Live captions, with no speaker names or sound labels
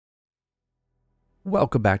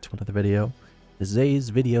Welcome back to another video. Today's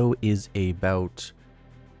video is about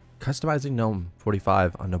customizing GNOME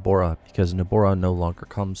 45 on Nobara because Nobara no longer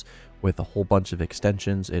comes with a whole bunch of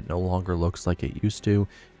extensions. It no longer looks like it used to.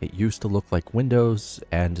 It used to look like Windows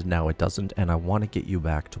and now it doesn't, and I want to get you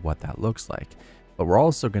back to what that looks like. But we're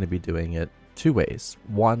also going to be doing it two ways.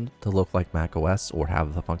 One, to look like macOS or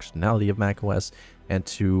have the functionality of macOS, and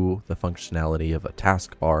two, the functionality of a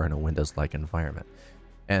taskbar in a Windows-like environment.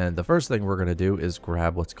 And the first thing we're going to do is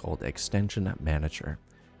grab what's called Extension Manager.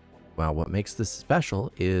 Well, what makes this special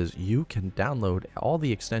is you can download all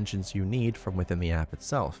the extensions you need from within the app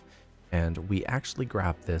itself. And we actually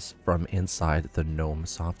grab this from inside the GNOME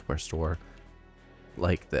software store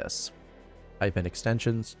like this. Type in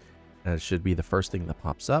extensions and it should be the first thing that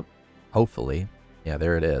pops up. Hopefully. Yeah,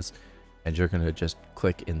 there it is. And you're going to just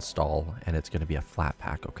click install and it's going to be a flat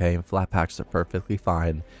pack, okay? And flat packs are perfectly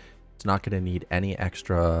fine. It's not going to need any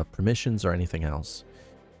extra permissions or anything else.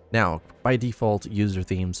 Now, by default, user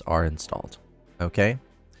themes are installed. Okay?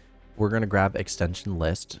 We're going to grab extension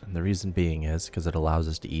list, and the reason being is because it allows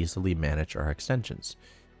us to easily manage our extensions.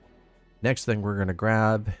 Next thing we're going to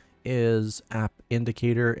grab is app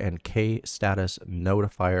indicator and K status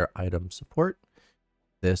notifier item support.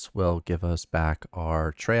 This will give us back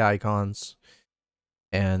our tray icons.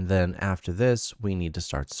 And then after this, we need to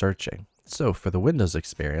start searching. So for the Windows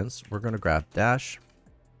experience, we're going to grab -Q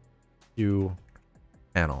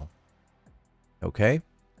panel. Okay.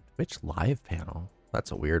 Which live panel?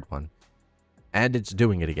 That's a weird one. And it's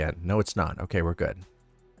doing it again. No, it's not. Okay, we're good.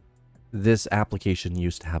 This application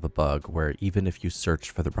used to have a bug where even if you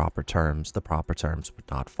search for the proper terms would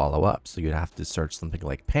not follow up. So you'd have to search something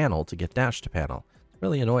like panel to get dash to panel. It's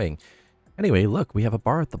really annoying. Anyway, look, we have a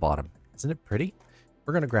bar at the bottom. Isn't it pretty?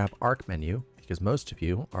 We're going to grab arc menu, because most of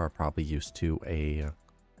you are probably used to a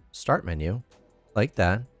start menu like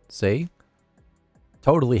that. See?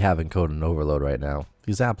 Totally having code and overload right now.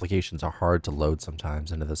 These applications are hard to load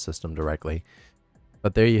sometimes into the system directly.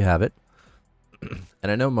 But there you have it.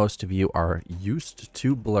 And I know most of you are used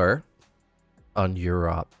to blur on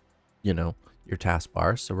your, your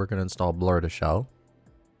taskbar. So we're going to install blur to shell.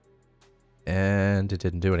 And it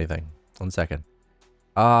didn't do anything. 1 second.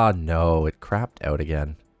 Ah, no, it crapped out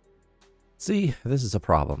again. See, this is a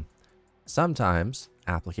problem. Sometimes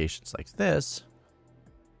applications like this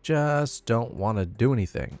just don't want to do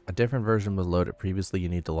anything. A different version was loaded previously. You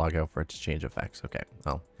need to log out for it to change effects. Okay,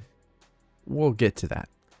 well, we'll get to that.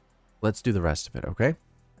 Let's do the rest of it, okay?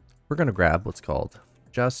 We're going to grab what's called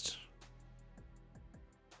just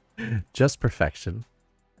perfection.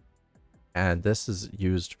 And this is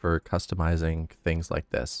used for customizing things like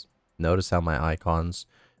this. Notice how my icons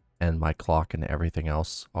and my clock and everything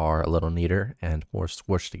else are a little neater and more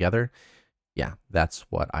squished together. Yeah, that's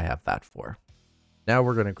what I have that for. Now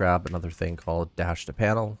we're going to grab another thing called dash to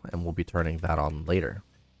panel, and we'll be turning that on later.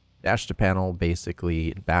 Dash to panel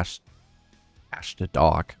basically, dash to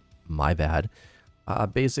dock, my bad,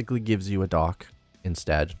 basically gives you a dock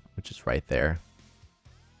instead, which is right there.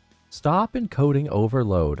 Stop encoding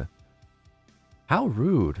overload. How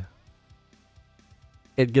rude.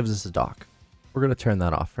 It gives us a dock. We're going to turn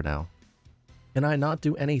that off for now. Can I not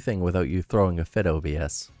do anything without you throwing a fit,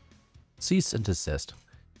 OBS? Cease and desist.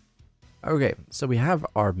 Okay, so we have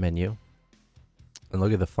our menu. And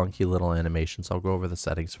look at the funky little animations. I'll go over the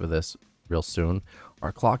settings for this real soon.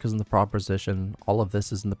 Our clock is in the proper position. All of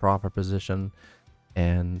this is in the proper position.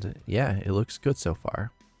 And yeah, it looks good so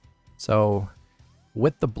far. So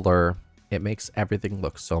with the blur, it makes everything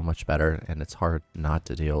look so much better, and it's hard not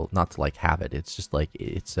to like have it. It's just like,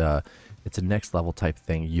 it's a next level type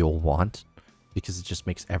thing you'll want because it just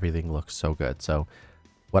makes everything look so good. So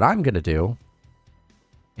what I'm going to do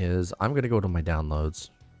is I'm going to go to my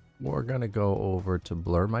downloads. We're going to go over to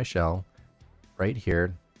blur my shell right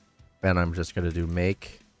here. And I'm just going to do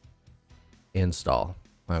make install.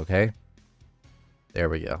 Okay. There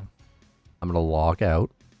we go. I'm going to log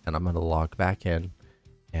out and I'm going to log back in.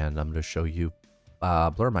 And I'm going to show you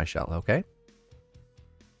blur my shell, okay?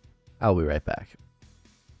 I'll be right back.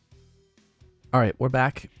 All right, we're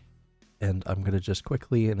back. And I'm going to just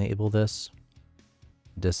quickly enable this,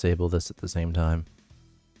 disable this at the same time.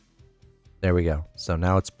 There we go. So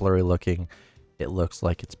now it's blurry looking. It looks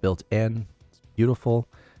like it's built in. It's beautiful.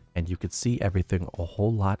 And you could see everything a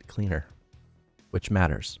whole lot cleaner, which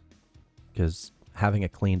matters. Because having a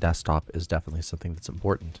clean desktop is definitely something that's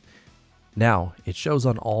important. Now, it shows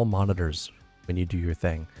on all monitors when you do your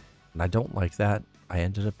thing, and I don't like that. I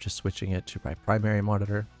ended up just switching it to my primary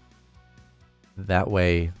monitor. That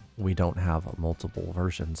way, we don't have multiple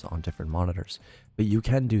versions on different monitors. But you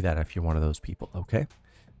can do that if you're one of those people, okay?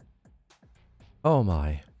 Oh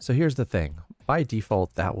my. So here's the thing. by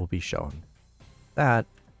default, that will be shown. That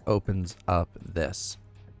opens up this.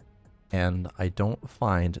 And I don't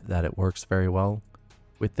find that it works very well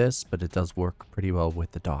with this, but it does work pretty well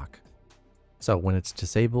with the dock. So when it's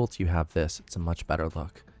disabled, you have this. It's a much better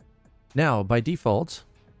look. Now, by default,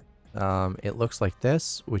 it looks like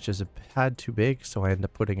this, which is a pad too big, so I end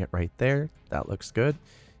up putting it right there. That looks good.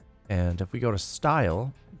 And if we go to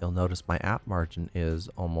style, you'll notice my app margin is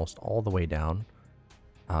almost all the way down.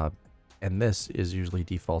 And this is usually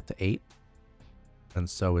default to 8. And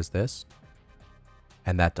so is this.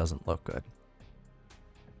 And that doesn't look good.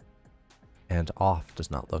 And off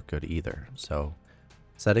does not look good either. So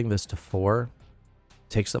setting this to 4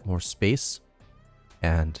 takes up more space,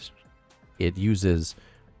 and it uses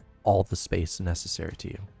all the space necessary to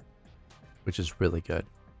you, which is really good,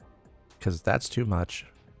 because that's too much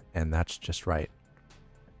and that's just right.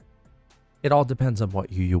 It all depends on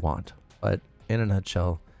what you want, but in a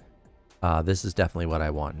nutshell, this is definitely what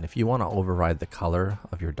I want. And if you want to override the color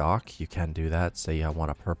of your dock, you can do that. Say I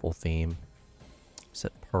want a purple theme.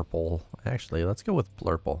 Set purple. Actually, let's go with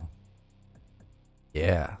blurple.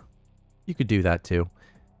 Yeah, you could do that too.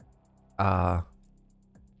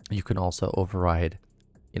 You can also override,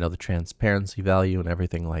 the transparency value and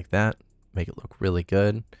everything like that. Make it look really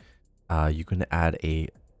good. You can add a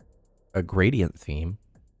gradient theme,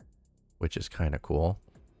 which is kind of cool.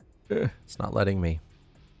 It's not letting me.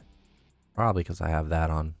 Probably because I have that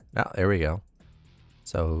on. Oh, there we go.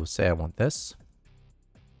 So say I want this.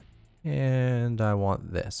 And I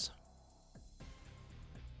want this.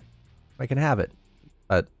 I can have it.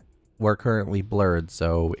 But we're currently blurred,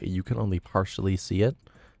 so you can only partially see it.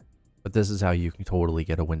 But this is how you can totally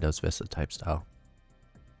get a Windows Vista type style.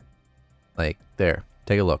 Like, there.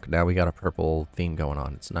 Take a look. Now we got a purple theme going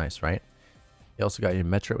on. It's nice, right? You also got your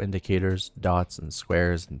metro indicators, dots and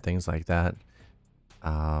squares and things like that.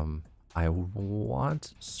 I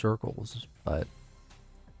want circles, but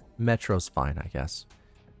metro's fine, I guess.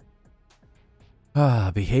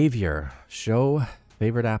 Behavior. Show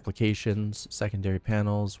favorite applications, secondary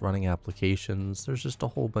panels, running applications. There's just a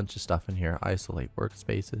whole bunch of stuff in here. Isolate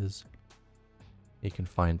workspaces. You can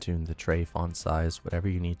fine tune the tray font size, whatever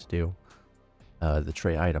you need to do. The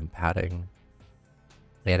tray item padding.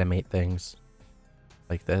 Animate things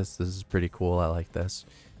like this. This is pretty cool. I like this.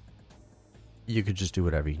 You could just do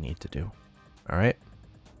whatever you need to do. All right.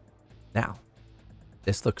 Now,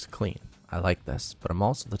 this looks clean. I like this, but I'm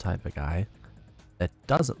also the type of guy that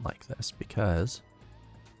doesn't like this because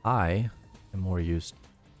I am more used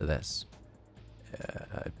to this.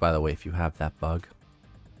 By the way, if you have that bug,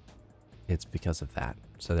 it's because of that.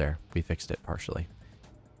 So there, we fixed it partially.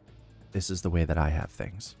 This is the way that I have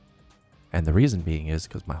things. And the reason being is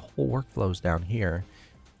because my whole workflow is down here,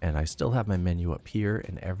 and I still have my menu up here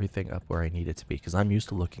and everything up where I need it to be, because I'm used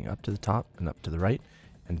to looking up to the top and up to the right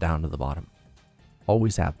and down to the bottom.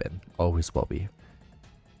 Always have been, always will be.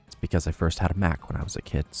 It's because I first had a Mac when I was a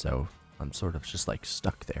kid, so I'm sort of just like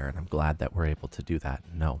stuck there, and I'm glad that we're able to do that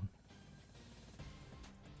in GNOME.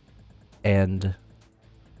 And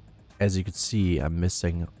as you can see, I'm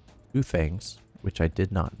missing 2 things, which I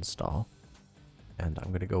did not install. And I'm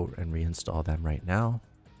going to go and reinstall them right now.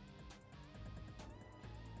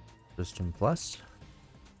 System Plus.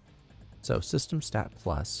 So System Stat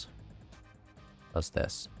Plus does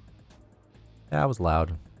this. That was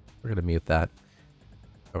loud. We're going to mute that.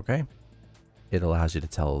 Okay. It allows you to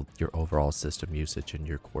tell your overall system usage and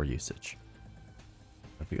your core usage.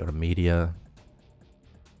 If we go to Media,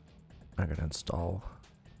 I'm going to install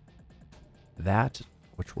that,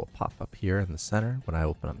 which will pop up here in the center when I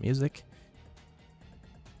open up music.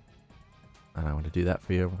 And I want to do that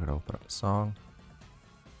for you. I'm going to open up a song.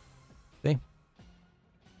 See?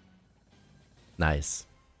 Nice.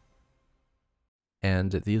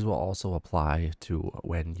 And these will also apply to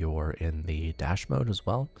when you're in the dash mode as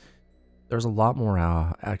well. There's a lot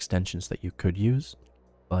more extensions that you could use,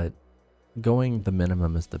 but going the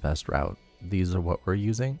minimum is the best route. These are what we're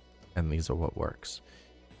using, and these are what works.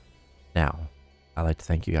 Now, I'd like to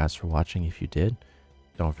thank you guys for watching. If you did,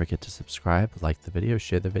 don't forget to subscribe, like the video,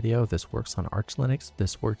 share the video. This works on Arch Linux.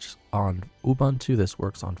 This works on Ubuntu. This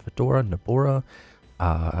works on Fedora, Nobara.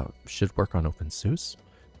 Should work on OpenSUSE.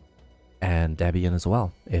 And Debian as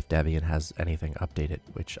well, if Debian has anything updated,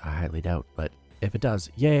 which I highly doubt. But if it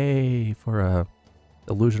does, yay for a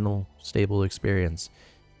delusional, stable experience.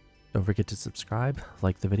 Don't forget to subscribe,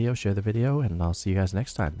 like the video, share the video, and I'll see you guys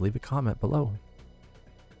next time. Leave a comment below.